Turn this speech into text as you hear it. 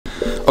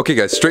Okay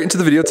guys, straight into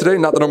the video today,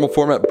 not the normal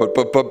format,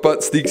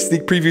 but sneak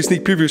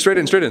preview, straight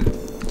in.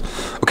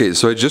 Okay,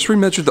 so I just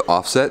remeasured the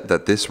offset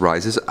that this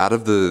rises out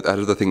of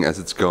the thing as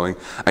it's going.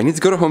 I need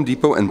to go to Home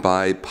Depot and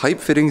buy pipe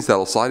fittings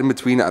that'll slide in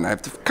between, and I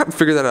have to kind of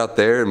figure that out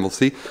there, and we'll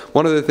see.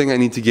 One other thing I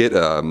need to get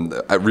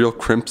real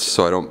crimps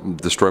so I don't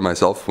destroy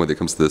myself when it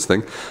comes to this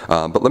thing.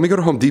 But let me go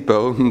to Home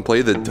Depot and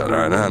play the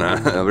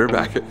da-da-da-da. We're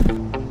back.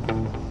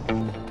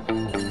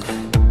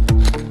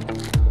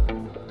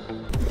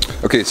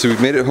 Okay, so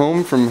we've made it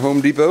home from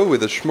Home Depot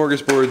with a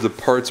smorgasbord of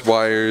parts,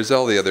 wires,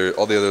 all the other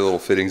little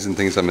fittings and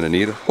things I'm gonna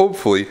need.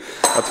 Hopefully,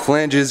 got the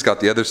flanges, got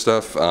the other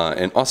stuff,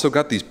 and also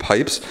got these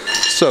pipes.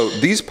 So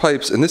these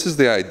pipes, and this is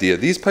the idea,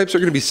 these pipes are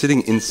gonna be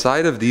sitting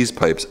inside of these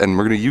pipes, and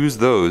we're gonna use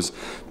those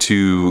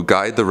to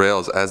guide the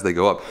rails as they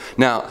go up.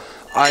 Now,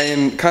 I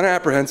am kind of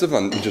apprehensive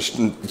on just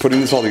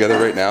putting this all together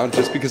right now,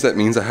 just because that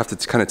means I have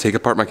to kind of take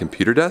apart my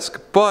computer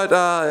desk. But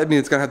I mean,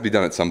 it's gonna have to be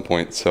done at some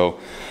point, so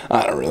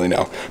I don't really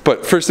know.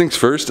 But first things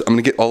first, I'm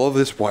gonna get all of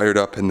this wired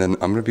up, and then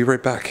I'm gonna be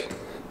right back.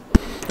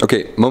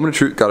 Okay, moment of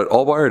truth, got it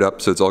all wired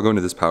up, so it's all going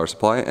to this power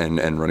supply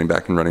and running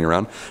back and running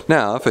around.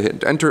 Now, if I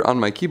hit enter on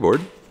my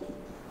keyboard,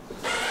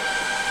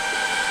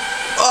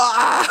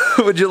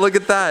 would you look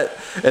at that?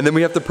 And then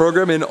we have to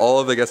program in all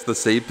of, I guess, the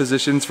save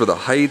positions for the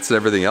heights and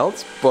everything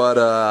else. But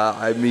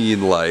I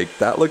mean, like,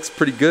 that looks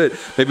pretty good.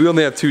 Maybe we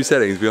only have two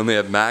settings. We only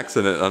have max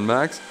and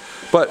unmax.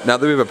 But now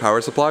that we have a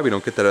power supply, we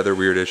don't get that other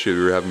weird issue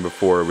we were having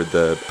before with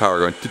the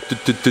power going.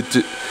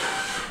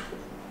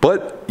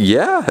 But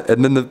yeah,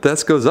 and then the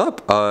desk goes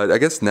up. I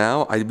guess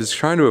now, I was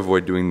trying to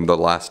avoid doing the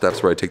last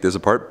steps where I take this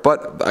apart,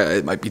 but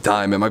it might be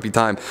time,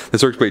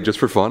 This works, wait, just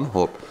for fun.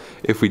 Hold up.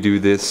 If we do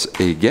this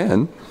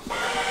again,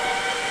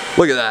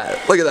 look at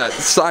that,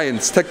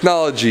 science,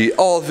 technology,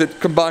 all of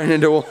it combined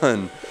into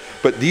one.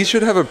 But these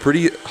should have a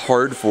pretty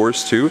hard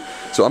force too.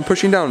 So I'm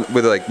pushing down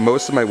with like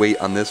most of my weight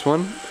on this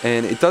one,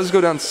 and it does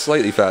go down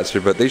slightly faster,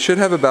 but they should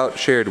have about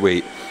shared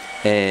weight.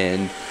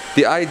 And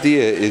the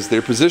idea is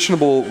they're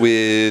positionable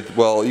with,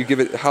 well, you give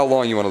it how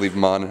long you want to leave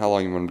them on and how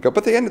long you want them to go,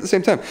 but they end at the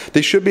same time.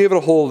 They should be able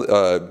to hold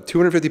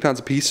 250 pounds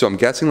a piece, so I'm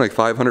guessing like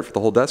 500 for the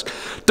whole desk.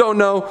 Don't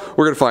know,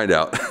 we're gonna find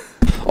out.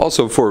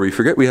 Also, before we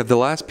forget, we have the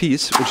last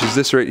piece, which is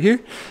this right here,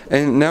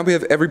 and now we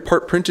have every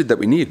part printed that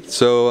we need.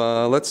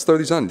 So let's throw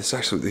these on. This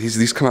actually,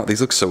 these come out.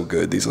 These look so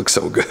good. These look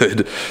so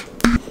good.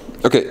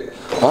 Okay,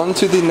 on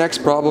to the next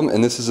problem,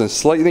 and this is a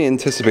slightly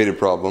anticipated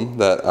problem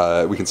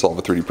that we can solve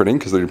with 3D printing,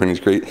 because 3D printing is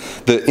great.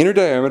 The inner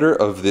diameter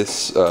of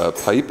this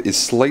pipe is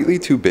slightly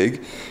too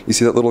big. You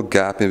see that little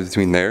gap in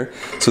between there?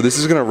 So this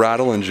is gonna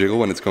rattle and jiggle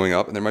when it's going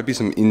up, and there might be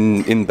some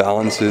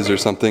imbalances or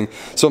something.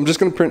 So I'm just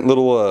gonna print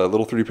little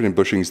 3D printed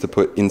bushings to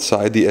put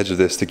inside the edge of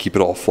this to keep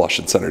it all flush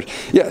and centered.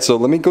 Yeah, so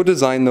let me go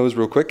design those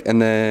real quick,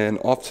 and then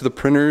off to the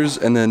printers,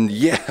 and then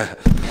yeah.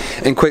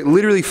 And quite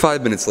literally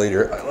 5 minutes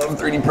later, I love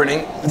 3D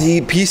printing,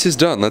 the piece is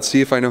done. Let's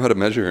see if I know how to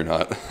measure or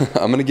not.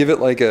 I'm gonna give it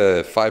like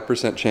a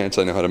 5% chance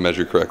I know how to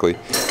measure correctly.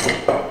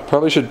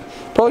 Probably should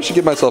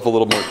give myself a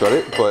little more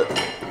credit, but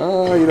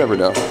you never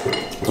know.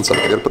 One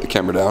second, I gotta put the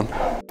camera down.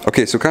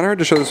 Okay, so kind of hard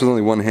to show this with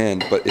only one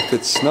hand, but if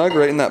it's snug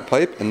right in that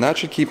pipe, and that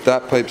should keep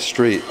that pipe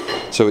straight,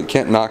 so it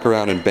can't knock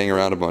around and bang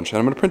around a bunch. And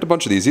I'm gonna print a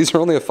bunch of these. These are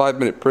only a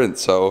 5-minute print,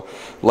 so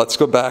let's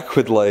go back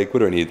with like,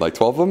 what do I need, like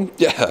 12 of them?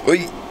 Yeah.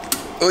 Oi,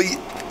 oi,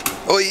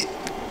 oi.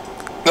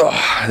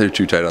 Oh, they're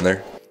too tight on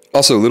there.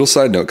 Also, a little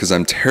side note, because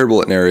I'm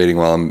terrible at narrating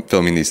while I'm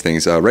filming these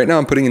things. Right now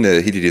I'm putting in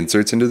the heated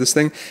inserts into this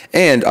thing,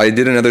 and I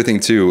did another thing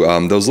too.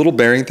 Those little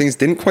bearing things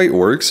didn't quite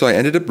work, so I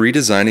ended up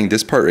redesigning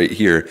this part right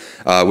here,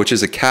 which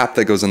is a cap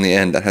that goes on the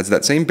end that has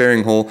that same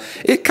bearing hole.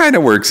 It kind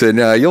of works, and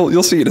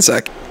you'll see in a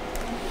sec.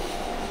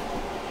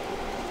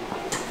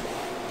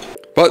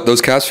 But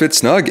those caps fit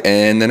snug,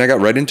 and then I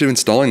got right into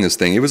installing this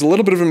thing. It was a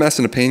little bit of a mess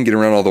and a pain getting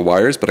around all the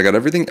wires, but I got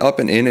everything up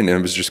and in, and I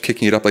was just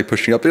kicking it up, like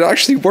pushing up. It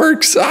actually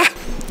works! Ah!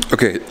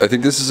 Okay, I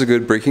think this is a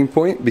good breaking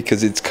point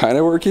because it's kind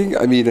of working.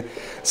 I mean,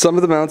 some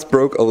of the mounts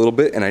broke a little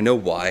bit, and I know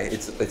why.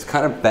 It's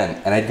kind of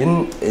bent, and I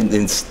didn't,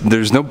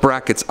 there's no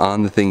brackets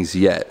on the things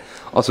yet.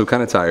 Also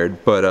kind of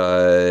tired, but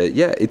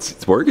yeah,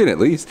 it's working at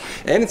least.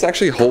 And it's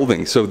actually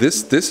holding, so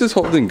this is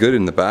holding good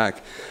in the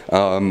back.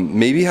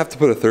 Maybe have to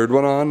put a third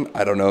one on,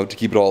 I don't know, to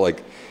keep it all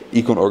like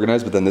equal and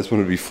organized, but then this one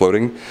would be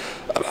floating.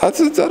 I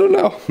don't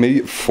know,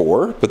 maybe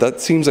 4, but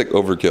that seems like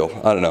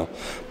overkill, I don't know.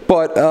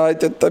 But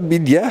I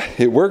mean, yeah,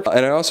 it worked.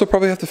 And I also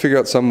probably have to figure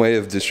out some way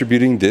of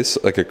distributing this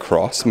like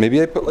across.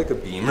 Maybe I put like a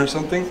beam or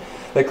something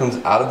that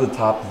comes out of the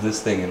top of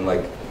this thing and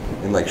like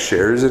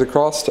shares it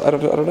across. I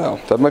don't know.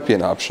 That might be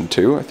an option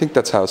too. I think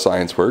that's how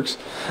science works.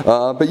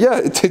 But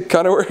yeah, it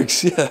kind of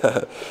works.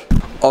 Yeah.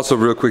 Also,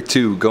 real quick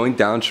too, going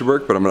down should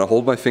work, but I'm gonna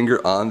hold my finger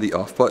on the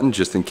off button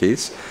just in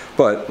case.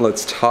 But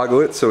let's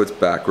toggle it so it's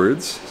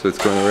backwards. So it's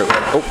going the right way.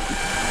 Oh,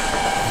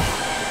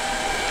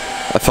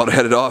 I thought I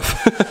had it off.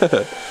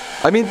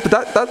 I mean, but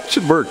that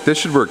should work. This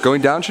should work.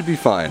 Going down should be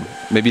fine.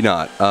 Maybe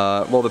not.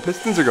 Well, the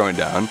pistons are going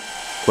down,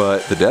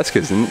 but the desk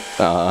isn't.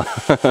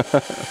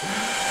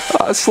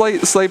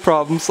 Slight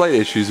problem, slight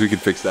issues. We could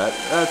fix that.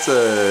 That's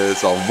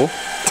solvable.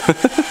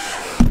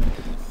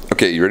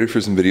 Okay, you ready for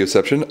some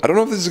videoception? I don't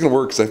know if this is gonna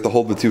work because I have to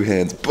hold with 2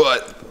 hands,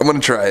 but I'm gonna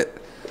try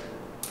it.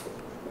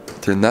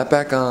 Turn that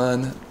back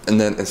on,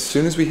 and then as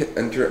soon as we hit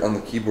enter on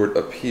the keyboard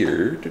up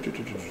here,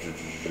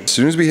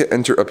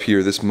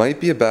 this might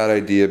be a bad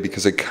idea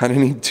because I kind of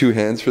need 2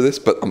 hands for this,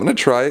 but I'm gonna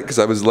try it because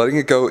I was letting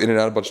it go in and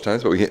out a bunch of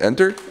times, but we hit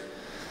enter.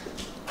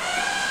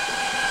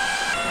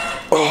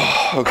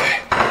 Oh, okay.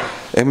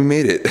 And we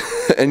made it.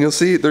 And you'll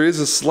see there is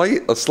a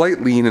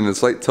slight lean and a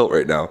slight tilt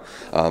right now,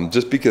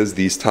 just because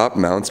these top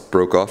mounts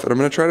broke off, and I'm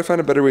gonna try to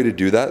find a better way to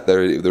do that,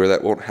 where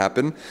that won't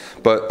happen.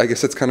 But I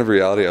guess that's kind of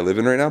reality I live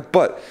in right now.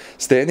 But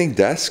standing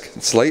desk,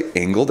 slight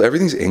angled,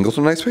 everything's angled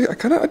in a nice way. I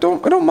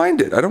don't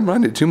mind it. I don't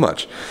mind it too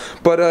much.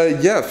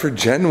 But yeah, for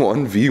Gen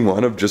 1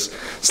 V1 of just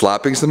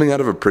slapping something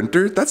out of a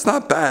printer, that's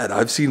not bad.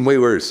 I've seen way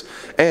worse.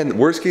 And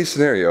worst case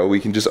scenario, we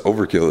can just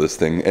overkill this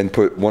thing and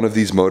put one of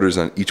these motors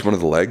on each one of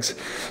the legs.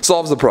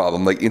 Solves the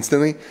problem like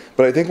instantly.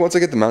 But I think once I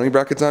get the mounting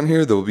brackets on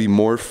here, there will be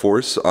more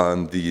force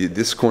on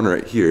this corner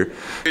right here.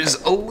 There's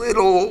a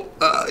little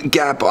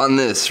gap on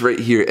this right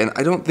here, and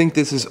I don't think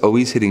this is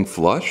always hitting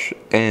flush.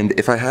 And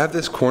if I have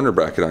this corner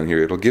bracket on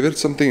here, it'll give it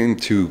something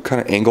to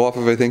kind of angle off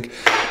of, I think.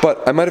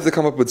 But I might have to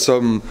come up with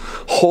some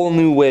whole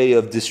new way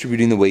of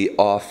distributing the weight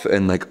off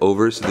and like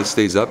over so this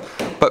stays up.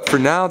 But for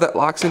now, that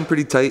locks in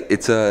pretty tight.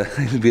 It's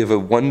we have a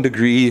 1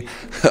 degree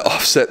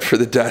offset for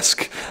the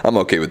desk. I'm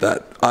okay with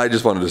that. I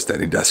just wanted a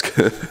standing desk.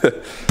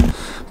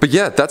 But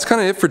yeah, that's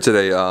kind of it for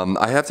today.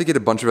 I have to get a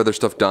bunch of other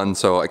stuff done,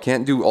 so I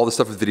can't do all the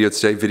stuff with video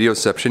today.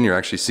 Videoception, you're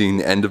actually seeing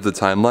the end of the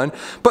timeline.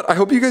 But I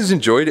hope you guys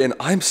enjoyed, and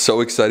I'm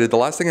so excited. The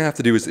last thing I have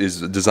to do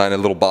is design a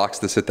little box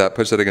to sit that,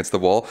 push that against the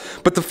wall.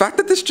 But the fact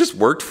that this just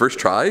worked first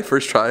try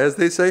as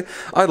they say,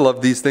 I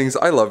love these things.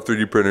 I love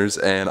 3D printers,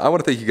 and I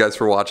want to thank you guys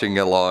for watching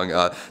along.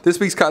 This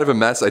week's kind of a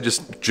mess. I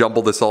just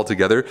jumbled this all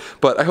together,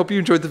 but I hope you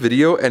enjoyed the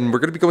video, and we're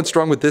going to be going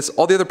strong with this.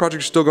 All the other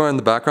projects are still going on in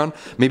the background.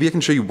 Maybe I can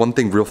show you one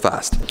thing real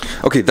fast.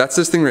 Okay, that's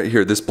this thing right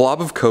here. This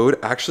blob of code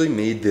actually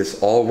made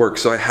this all work.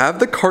 So I have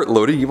the cart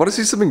loaded. You want to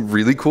see something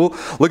really cool?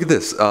 Look at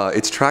this.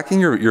 It's tracking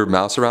your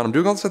mouse around. I'm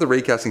doing all this other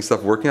raycasting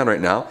stuff working on right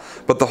now,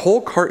 but the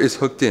whole cart is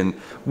hooked in,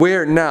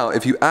 where now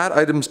if you add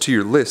items to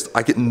your list,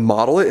 I can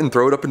model it and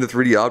throw it up into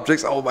 3D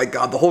objects. Oh my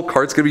god, the whole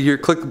cart's gonna be here,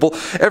 clickable,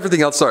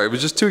 everything else. Sorry, I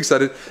was just too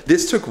excited.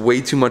 This took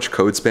way too much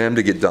code spam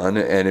to get done,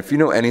 and if you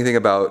know anything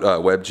about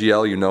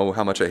webgl, you know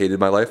how much I hated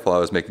my life while I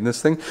was making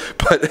this thing.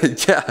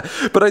 But yeah,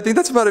 but I think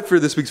that's about it for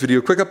this week's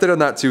video. Quick update on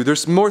that too.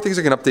 There's more things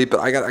I can update, but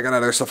I got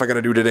other stuff I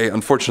gotta do today,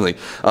 unfortunately.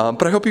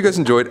 But I hope you guys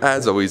enjoyed.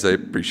 As always, I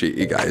appreciate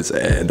you guys,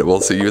 and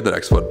we'll see you in the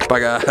next one. Bye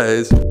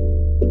guys.